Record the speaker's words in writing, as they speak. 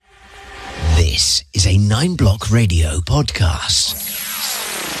This is a 9 Block Radio podcast.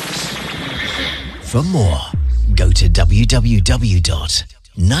 For more, go to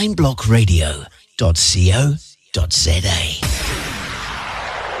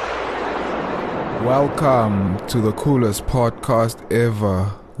www.9blockradio.co.za. Welcome to the coolest podcast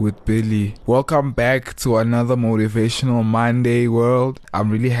ever with Billy. Welcome back to another Motivational Monday world.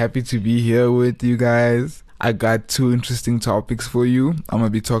 I'm really happy to be here with you guys. I got two interesting topics for you. I'm going to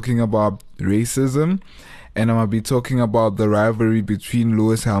be talking about racism, and I'm going to be talking about the rivalry between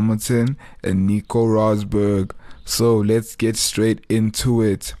Lewis Hamilton and Nico Rosberg. So let's get straight into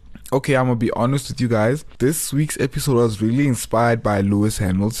it. Okay, I'm going to be honest with you guys. This week's episode was really inspired by Lewis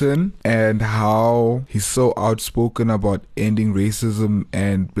Hamilton and how he's so outspoken about ending racism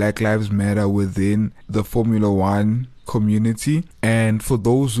and Black Lives Matter within the Formula One community. And for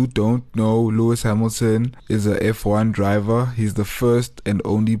those who don't know, Lewis Hamilton is a F1 driver. He's the first and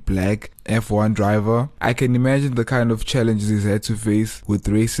only black F1 driver. I can imagine the kind of challenges he's had to face with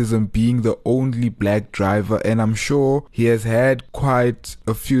racism, being the only black driver, and I'm sure he has had quite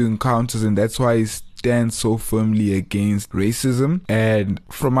a few encounters, and that's why he's stand so firmly against racism. And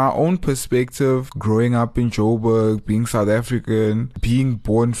from our own perspective, growing up in Joburg, being South African, being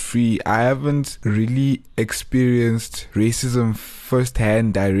born free, I haven't really experienced racism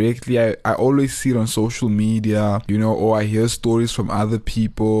firsthand directly. I always see it on social media, or I hear stories from other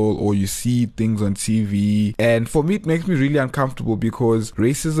people, or you see things on TV. And for me, it makes me really uncomfortable because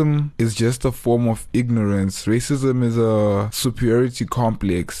racism is just a form of ignorance. Racism is a superiority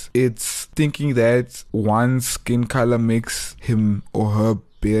complex. It's thinking that one skin color makes him or her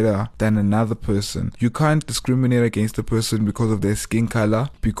better than another person. You can't discriminate against a person because of their skin color,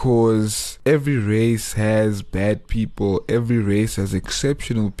 because every race has bad people, every race has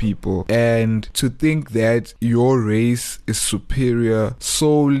exceptional people, and to think that your race is superior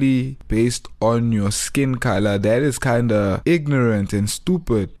solely based on your skin color, that is kind of ignorant and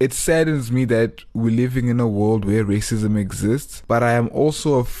stupid. It saddens me that we're living in a world where racism exists, but I am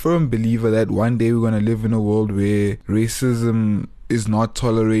also a firm believer that one day we're going to live in a world where racism is not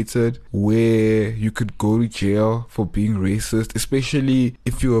tolerated, where you could go to jail for being racist, especially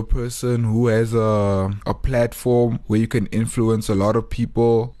if you're a person who has a platform where you can influence a lot of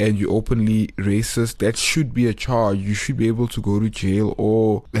people and you're openly racist. That should be a charge. You should be able to go to jail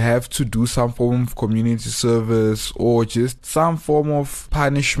or have to do some form of community service or just some form of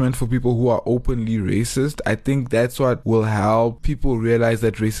punishment for people who are openly racist. I think that's what will help people realize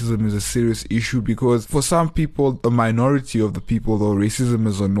that racism is a serious issue, because for some people, a minority of the people, though racism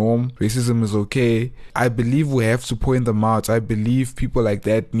is a norm, racism is okay, I believe we have to point them out. I believe people like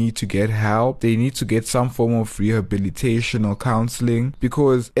that need to get help. They need to get some form of rehabilitation or counseling,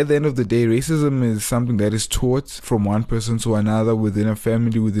 because at the end of the day, racism is something that is taught from one person to another within a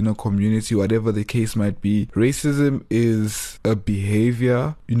family, within a community, whatever the case might be. Racism is a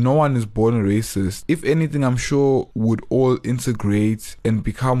behavior. No one is born a racist. If anything, I'm sure would all integrate and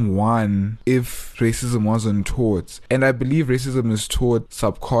become one if racism wasn't taught. And I believe racism is taught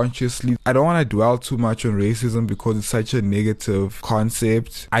subconsciously. I don't want to dwell too much on racism because it's such a negative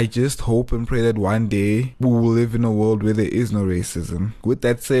concept. I just hope and pray that one day we will live in a world where there is no racism. With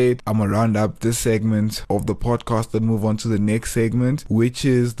that said, I'm gonna round up this segment of the podcast and move on to the next segment, which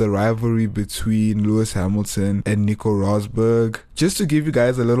is the rivalry between Lewis Hamilton and Nico Rosberg. Just to give you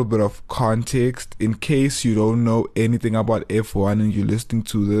guys a little bit of context, in case you don't know anything about F1 and you're listening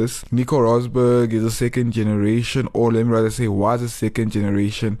to this, Nico Rosberg is a second generation, or let me rather say was a second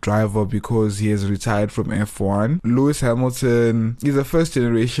generation driver, because he has retired from F1. Lewis Hamilton is a first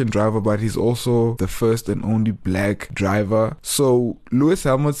generation driver, but he's also the first and only black driver. So Lewis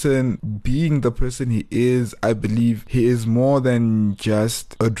Hamilton, being the person he is, I believe he is more than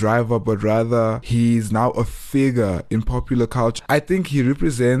just a driver, but rather he's now a figure in popular culture. I think he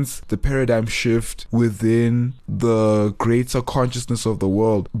represents the paradigm shift within the greater consciousness of the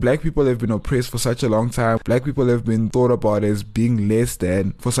world. Black people have been oppressed for such a long time. Black people have been thought about as being less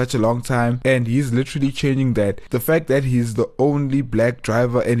than for such a long time, and he's literally changing that. The fact that he's the only black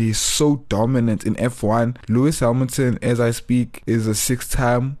driver and he's so dominant in F1. Lewis Hamilton, as I speak, is a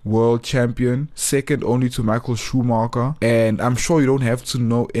 6-time world champion, second only to Michael Schumacher, and I'm sure you don't have to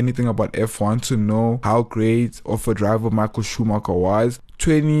know anything about F1 to know how great of a driver Michael Schumacher was.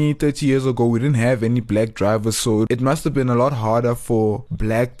 20, 30 years ago, we didn't have any black drivers, so it must have been a lot harder for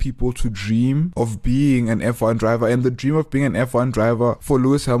black people to dream of being an F1 driver. And the dream of being an F1 driver for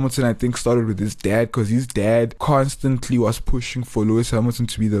Lewis Hamilton, I think, started with his dad, because his dad constantly was pushing for Lewis Hamilton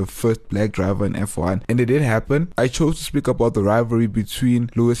to be the first black driver in F1, and it did happen. I chose to speak about the rivalry between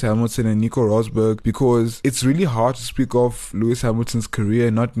Lewis Hamilton and Nico Rosberg because it's really hard to speak of Lewis Hamilton's career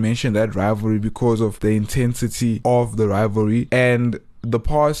and not mention that rivalry because of the intensity of the rivalry. And the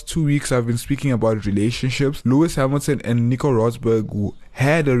past 2 weeks I've been speaking about relationships. Lewis Hamilton and Nico Rosberg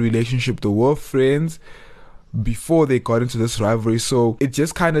had a relationship. They were friends before they got into this rivalry, so it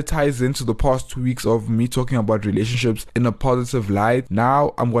just kind of ties into the past 2 weeks of me talking about relationships in a positive light.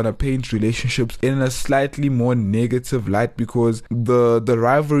 Now I'm gonna paint relationships in a slightly more negative light, because the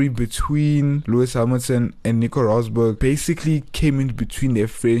rivalry between Lewis Hamilton and Nico Rosberg basically came in between their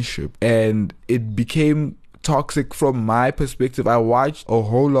friendship, and it became toxic from my perspective. I watched a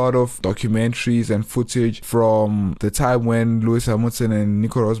whole lot of documentaries and footage from the time when Lewis Hamilton and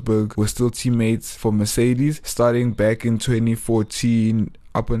Nico Rosberg were still teammates for Mercedes, starting back in 2014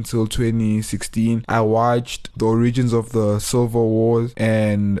 up until 2016. I watched the origins of the Silver Wars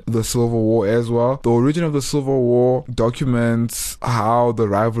and the Silver War as well. The origin of the Silver War documents how the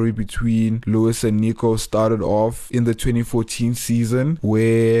rivalry between Lewis and Nico started off in the 2014 season,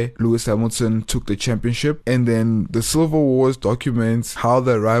 where Lewis Hamilton took the championship, and then the Silver Wars documents how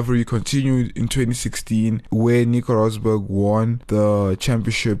the rivalry continued in 2016, where Nico Rosberg won the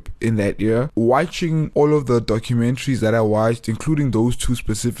championship in that year. Watching all of the documentaries that I watched, including those two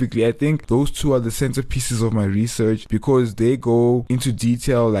specifically, I think those two are the centerpieces of my research, because they go into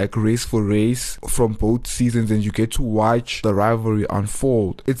detail like race for race from both seasons, and you get to watch the rivalry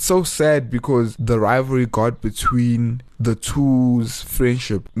unfold. It's so sad because the rivalry got between the two's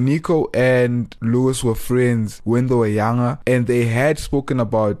friendship. Nico and Lewis were friends when they were younger, and they had spoken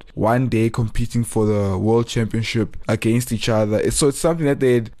about one day competing for the world championship against each other. So it's something that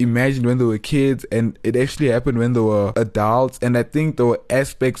they had imagined when they were kids, and it actually happened when they were adults. And I think there were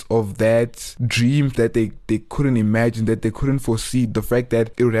aspects of that dream that they couldn't imagine, that they couldn't foresee, the fact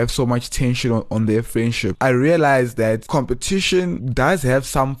that it would have so much tension on their friendship. I realized that competition does have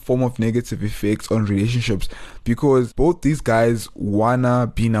some form of negative effects on relationships, because both these guys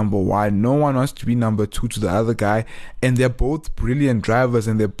wanna be number one. No one wants to be number two to the other guy, and they're both brilliant drivers,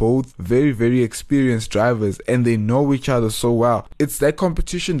 and they're both very, very experienced drivers, and they know each other so well. It's that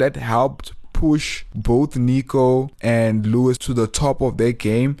competition that helped push both Nico and Lewis to the top of their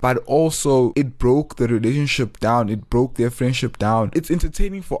game, but also it broke the relationship down, it broke their friendship down. It's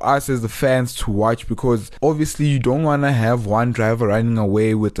entertaining for us as the fans to watch, because obviously you don't want to have one driver running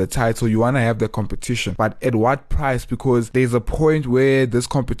away with the title, you want to have the competition, but at what price? Because there's a point where this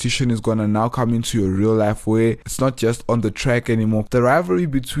competition is going to now come into your real life, where it's not just on the track anymore. The rivalry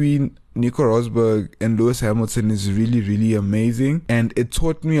between Nico Rosberg and Lewis Hamilton is really, really amazing, and it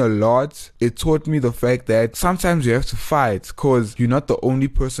taught me a lot. It taught me the fact that sometimes you have to fight, because you're not the only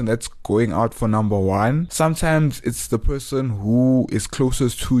person that's going out for number one. Sometimes it's the person who is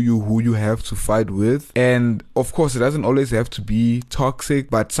closest to you who you have to fight with, and of course it doesn't always have to be toxic,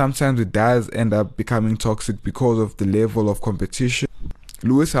 but sometimes it does end up becoming toxic because of the level of competition.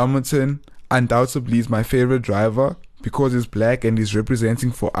 Lewis Hamilton undoubtedly is my favorite driver, because he's black and he's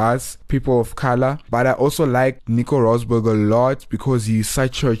representing for us, people of color. But I also like Nico Rosberg a lot because he's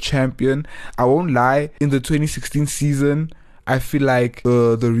such a champion. I won't lie, in the 2016 season, I feel like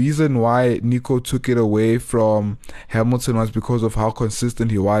the reason why Nico took it away from Hamilton was because of how consistent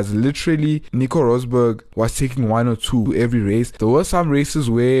he was. Literally, Nico Rosberg was taking one or two every race. There were some races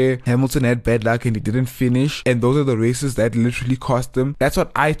where Hamilton had bad luck and he didn't finish, and those are the races that literally cost him. That's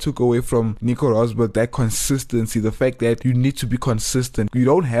what I took away from Nico Rosberg, that consistency, the fact that you need to be consistent. You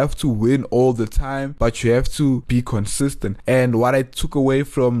don't have to win all the time, but you have to be consistent. And what I took away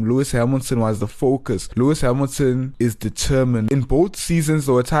from Lewis Hamilton was the focus. Lewis Hamilton is determined. In both seasons,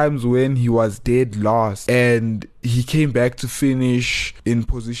 there were times when he was dead last, and he came back to finish in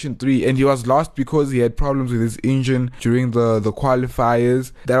position 3, and he was lost because he had problems with his engine during the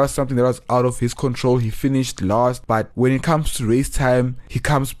qualifiers. That was something that was out of his control. He finished last, but when it comes to race time, he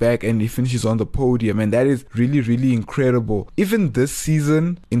comes back and he finishes on the podium, and that is really, really incredible. Even this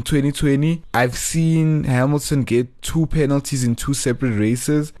season in 2020, I've seen Hamilton get 2 penalties in 2 separate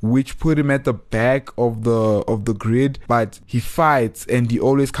races, which put him at the back of the grid, but he fights and he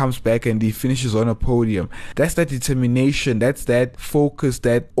always comes back and he finishes on a podium. That's that determination, that's that focus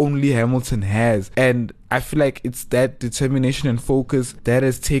that only Hamilton has, and I feel like it's that determination and focus that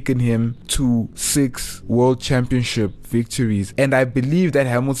has taken him to 6 world championship victories, and I believe that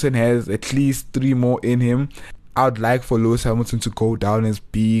Hamilton has at least 3 more in him. I would like for Lewis Hamilton to go down as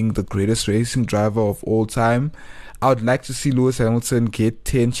being the greatest racing driver of all time. I would like to see Lewis Hamilton get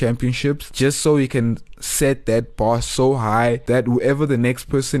 10 championships just so he can set that bar so high that whoever the next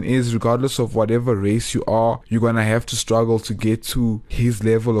person is, regardless of whatever race you are, you're going to have to struggle to get to his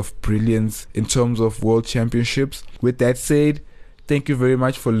level of brilliance in terms of world championships. With that said, thank you very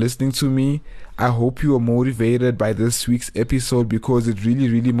much for listening to me. I hope you are motivated by this week's episode because it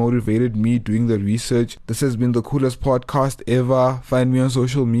really motivated me doing the research. This has been the coolest podcast ever. Find me on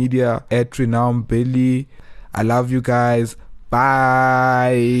social media at Renowned Billy. I love you guys.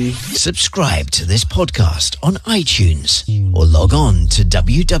 Bye. Subscribe to this podcast on iTunes or log on to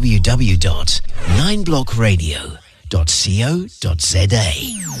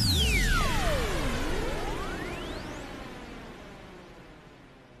www.9blockradio.co.za.